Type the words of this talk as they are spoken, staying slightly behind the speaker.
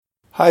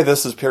Hi,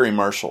 this is Perry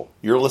Marshall.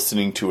 You're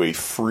listening to a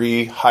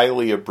free,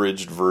 highly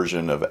abridged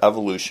version of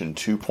Evolution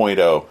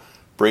 2.0,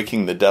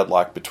 Breaking the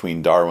Deadlock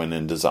Between Darwin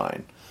and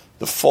Design.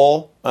 The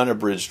full,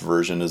 unabridged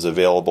version is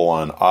available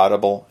on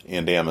Audible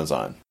and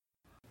Amazon.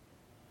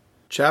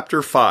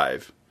 Chapter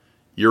 5.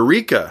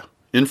 Eureka!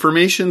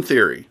 Information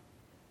Theory.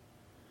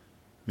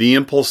 The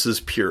impulse is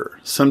pure.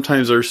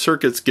 Sometimes our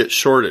circuits get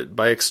shorted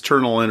by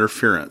external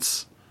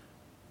interference.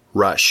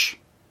 Rush.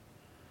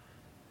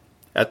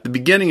 At the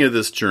beginning of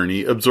this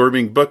journey,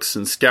 absorbing books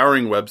and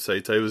scouring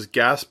websites, I was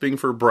gasping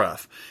for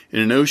breath in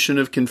an ocean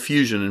of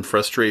confusion and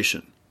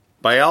frustration.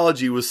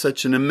 Biology was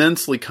such an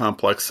immensely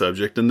complex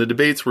subject, and the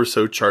debates were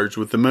so charged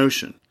with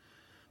emotion.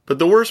 But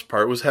the worst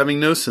part was having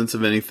no sense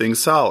of anything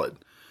solid.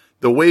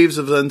 The waves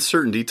of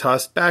uncertainty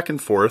tossed back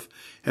and forth,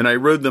 and I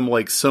rode them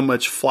like so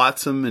much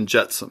flotsam and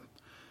jetsam.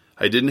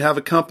 I didn't have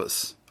a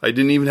compass. I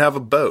didn't even have a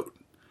boat.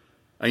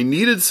 I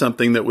needed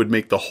something that would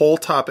make the whole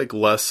topic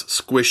less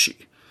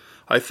squishy.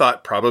 I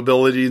thought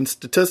probability and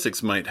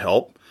statistics might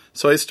help,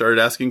 so I started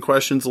asking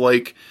questions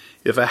like,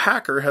 if a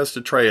hacker has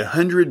to try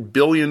 100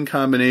 billion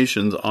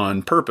combinations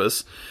on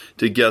purpose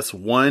to guess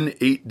one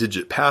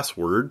 8-digit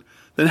password,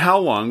 then how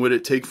long would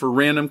it take for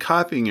random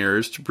copying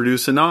errors to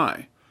produce an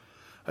I?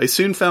 I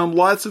soon found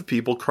lots of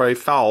people cry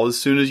foul as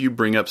soon as you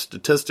bring up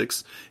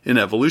statistics in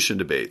evolution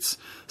debates.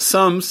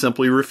 Some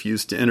simply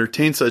refuse to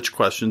entertain such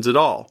questions at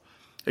all.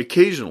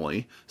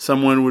 Occasionally,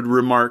 someone would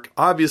remark,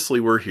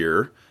 obviously we're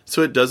here,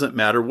 so it doesn't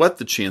matter what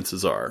the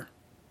chances are.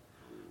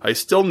 I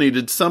still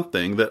needed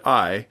something that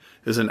I,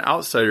 as an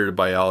outsider to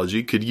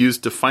biology, could use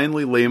to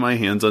finally lay my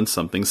hands on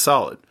something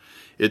solid.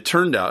 It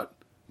turned out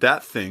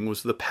that thing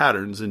was the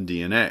patterns in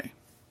DNA.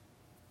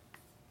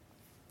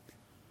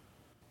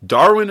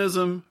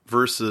 Darwinism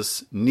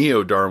versus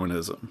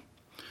Neo-Darwinism.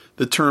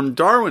 The term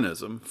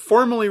Darwinism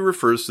formally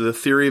refers to the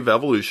theory of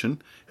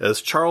evolution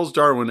as Charles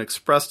Darwin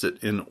expressed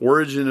it in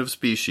Origin of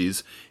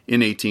Species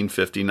in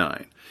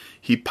 1859.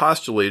 He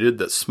postulated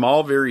that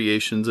small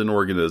variations in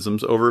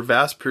organisms over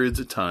vast periods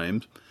of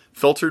time,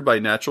 filtered by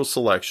natural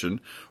selection,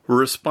 were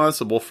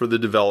responsible for the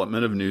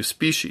development of new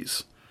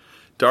species.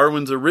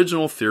 Darwin's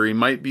original theory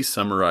might be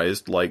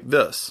summarized like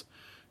this: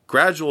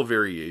 gradual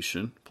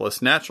variation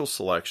plus natural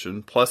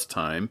selection plus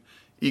time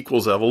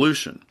equals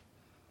evolution.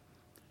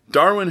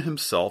 Darwin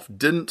himself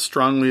didn't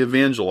strongly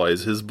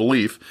evangelize his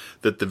belief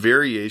that the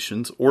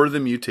variations or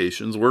the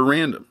mutations were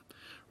random.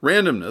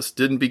 Randomness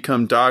didn't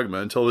become dogma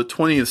until the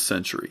 20th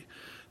century.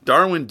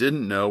 Darwin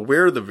didn't know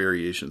where the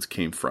variations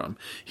came from.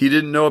 He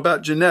didn't know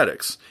about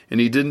genetics,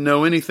 and he didn't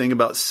know anything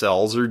about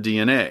cells or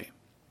DNA.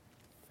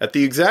 At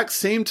the exact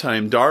same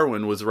time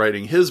Darwin was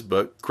writing his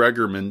book,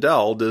 Gregor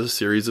Mendel did a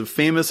series of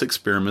famous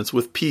experiments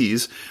with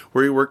peas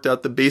where he worked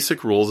out the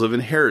basic rules of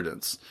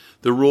inheritance,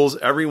 the rules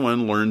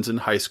everyone learns in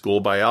high school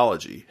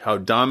biology, how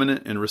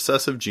dominant and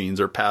recessive genes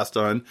are passed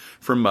on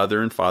from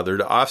mother and father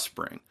to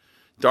offspring.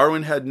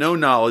 Darwin had no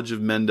knowledge of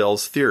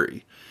Mendel's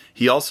theory.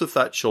 He also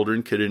thought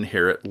children could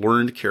inherit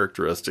learned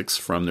characteristics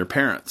from their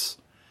parents.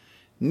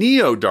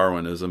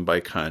 Neo-Darwinism, by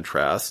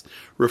contrast,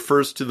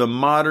 refers to the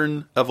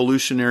modern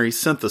evolutionary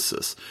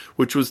synthesis,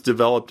 which was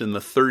developed in the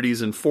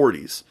 30s and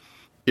 40s.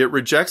 It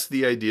rejects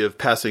the idea of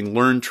passing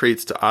learned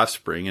traits to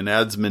offspring and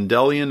adds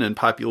Mendelian and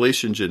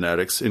population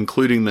genetics,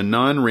 including the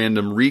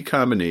non-random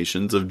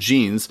recombinations of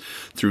genes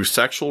through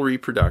sexual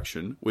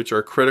reproduction, which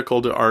are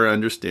critical to our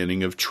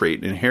understanding of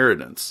trait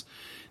inheritance.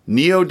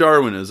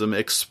 Neo-Darwinism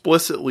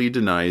explicitly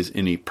denies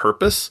any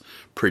purpose,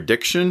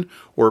 prediction,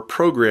 or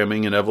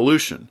programming in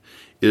evolution.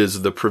 It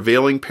is the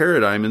prevailing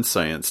paradigm in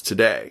science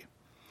today.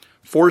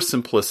 For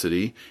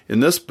simplicity, in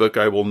this book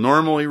I will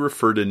normally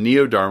refer to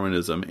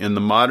Neo-Darwinism and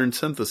the modern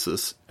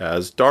synthesis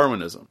as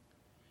Darwinism.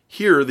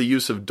 Here, the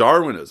use of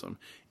Darwinism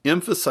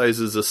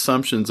emphasizes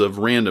assumptions of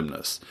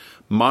randomness.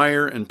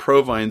 Meyer and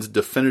Provine's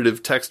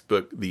definitive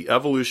textbook, The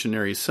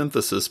Evolutionary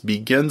Synthesis,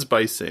 begins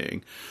by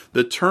saying,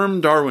 the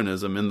term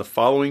Darwinism in the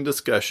following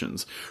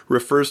discussions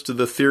refers to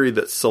the theory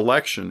that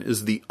selection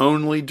is the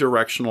only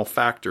directional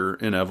factor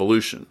in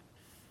evolution.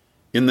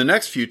 In the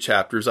next few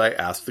chapters, I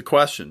ask the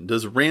question,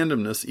 does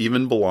randomness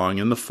even belong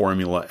in the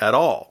formula at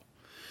all?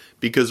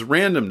 Because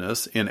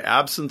randomness and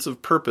absence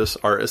of purpose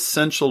are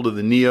essential to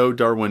the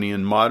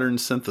neo-Darwinian modern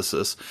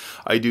synthesis,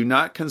 I do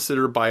not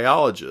consider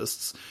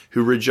biologists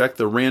who reject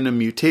the random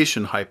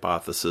mutation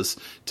hypothesis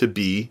to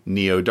be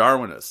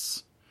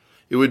neo-Darwinists.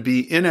 It would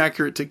be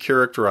inaccurate to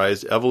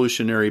characterize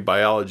evolutionary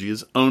biology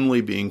as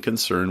only being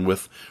concerned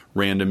with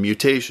random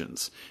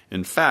mutations.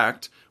 In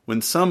fact,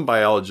 when some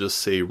biologists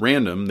say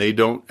random, they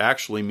don't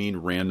actually mean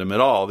random at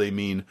all. They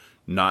mean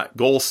not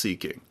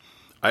goal-seeking.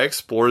 I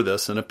explore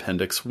this in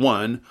Appendix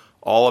 1,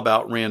 all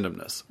about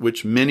randomness,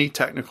 which many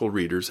technical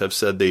readers have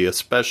said they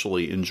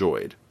especially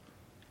enjoyed.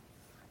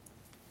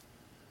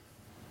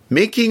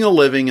 Making a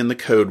living in the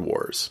code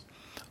wars.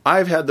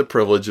 I've had the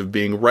privilege of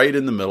being right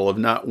in the middle of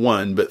not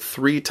one, but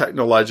 3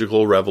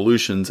 technological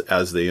revolutions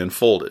as they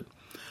unfolded.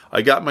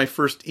 I got my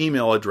first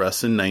email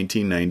address in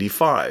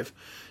 1995.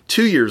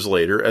 2 years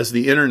later, as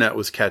the internet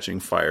was catching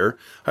fire,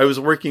 I was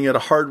working at a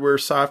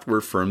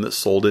hardware-software firm that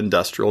sold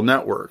industrial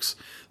networks.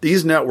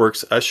 These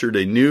networks ushered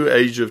a new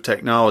age of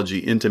technology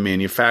into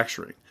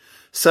manufacturing.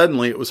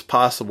 Suddenly, it was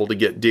possible to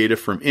get data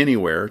from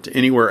anywhere to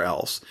anywhere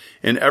else,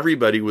 and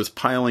everybody was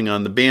piling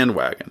on the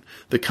bandwagon.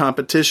 The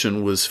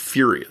competition was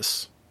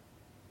furious.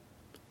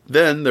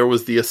 Then there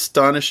was the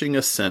astonishing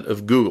ascent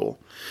of Google.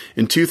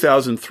 In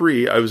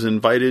 2003, I was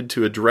invited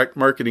to a direct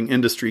marketing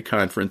industry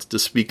conference to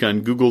speak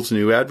on Google's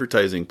new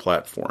advertising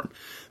platform.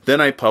 Then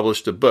I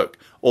published a book,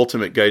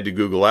 Ultimate Guide to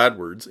Google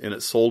AdWords, and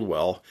it sold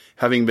well,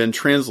 having been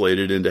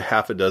translated into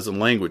 6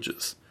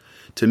 languages.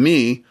 To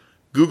me,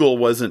 Google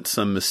wasn't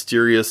some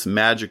mysterious,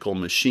 magical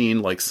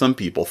machine like some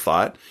people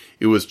thought.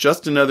 It was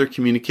just another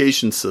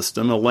communication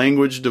system, a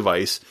language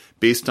device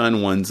based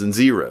on ones and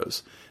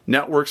zeros.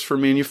 Networks for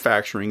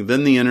manufacturing,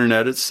 then the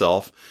internet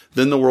itself,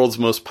 then the world's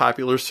most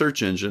popular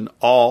search engine,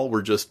 all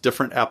were just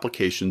different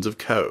applications of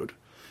code.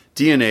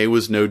 DNA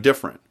was no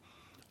different.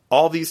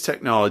 All these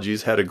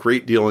technologies had a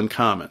great deal in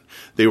common.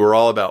 They were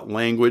all about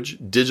language,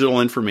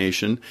 digital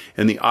information,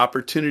 and the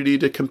opportunity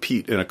to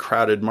compete in a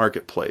crowded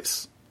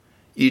marketplace.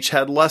 Each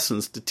had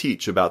lessons to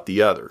teach about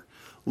the other.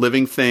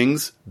 Living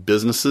things,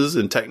 businesses,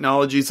 and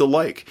technologies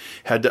alike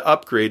had to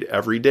upgrade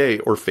every day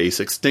or face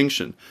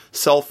extinction.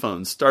 Cell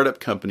phones, startup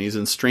companies,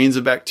 and strains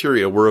of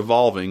bacteria were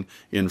evolving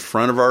in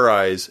front of our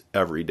eyes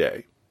every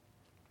day.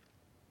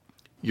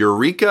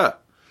 Eureka!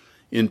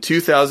 In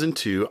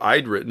 2002,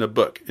 I'd written a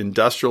book,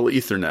 Industrial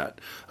Ethernet,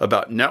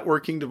 about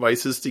networking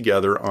devices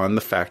together on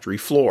the factory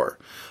floor.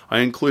 I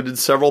included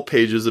several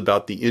pages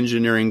about the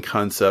engineering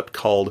concept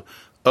called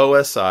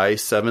OSI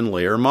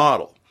 7-layer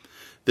model.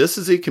 This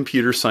is a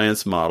computer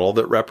science model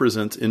that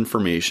represents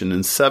information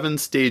in 7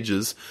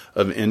 stages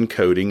of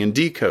encoding and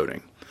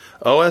decoding.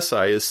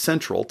 OSI is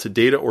central to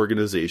data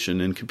organization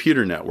in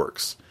computer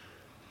networks.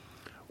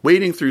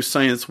 Wading through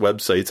science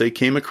websites, I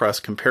came across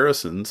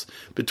comparisons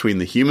between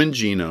the human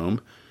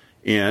genome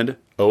and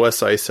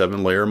OSI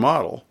 7-layer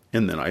model,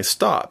 and then I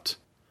stopped.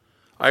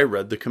 I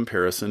read the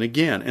comparison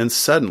again, and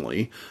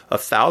suddenly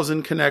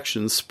 1,000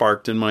 connections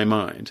sparked in my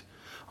mind.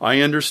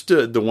 I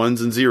understood the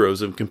ones and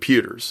zeros of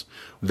computers.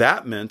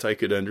 That meant I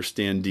could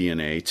understand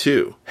DNA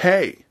too.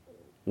 Hey,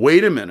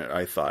 wait a minute,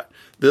 I thought.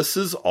 This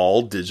is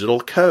all digital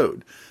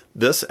code.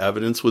 This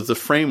evidence was the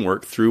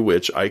framework through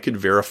which I could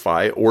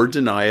verify or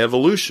deny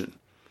evolution.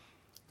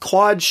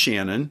 Claude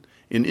Shannon,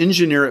 an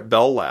engineer at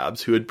Bell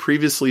Labs who had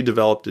previously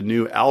developed a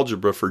new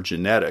algebra for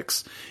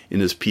genetics in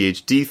his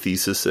PhD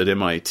thesis at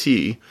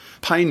MIT,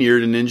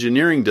 pioneered an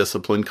engineering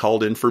discipline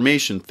called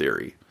information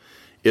theory.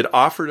 It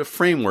offered a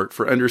framework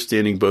for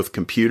understanding both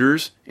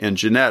computers and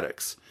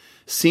genetics.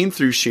 Seen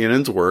through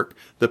Shannon's work,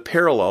 the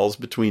parallels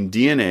between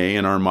DNA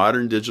and our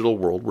modern digital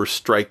world were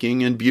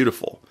striking and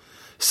beautiful.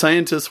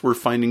 Scientists were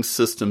finding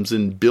systems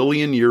in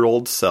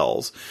billion-year-old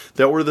cells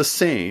that were the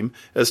same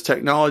as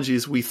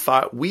technologies we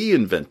thought we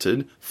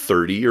invented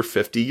 30 or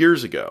 50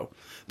 years ago.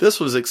 This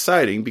was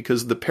exciting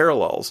because the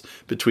parallels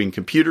between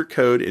computer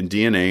code and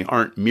DNA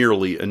aren't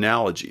merely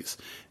analogies.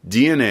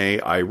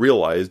 DNA, I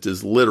realized,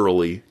 is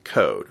literally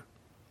code.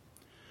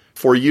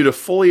 For you to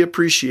fully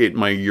appreciate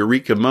my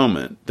eureka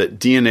moment that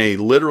DNA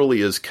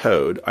literally is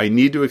code, I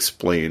need to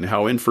explain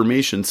how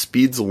information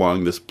speeds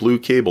along this blue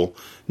cable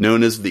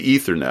known as the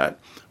Ethernet,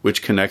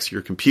 which connects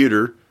your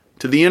computer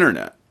to the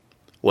internet.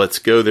 Let's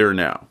go there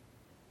now.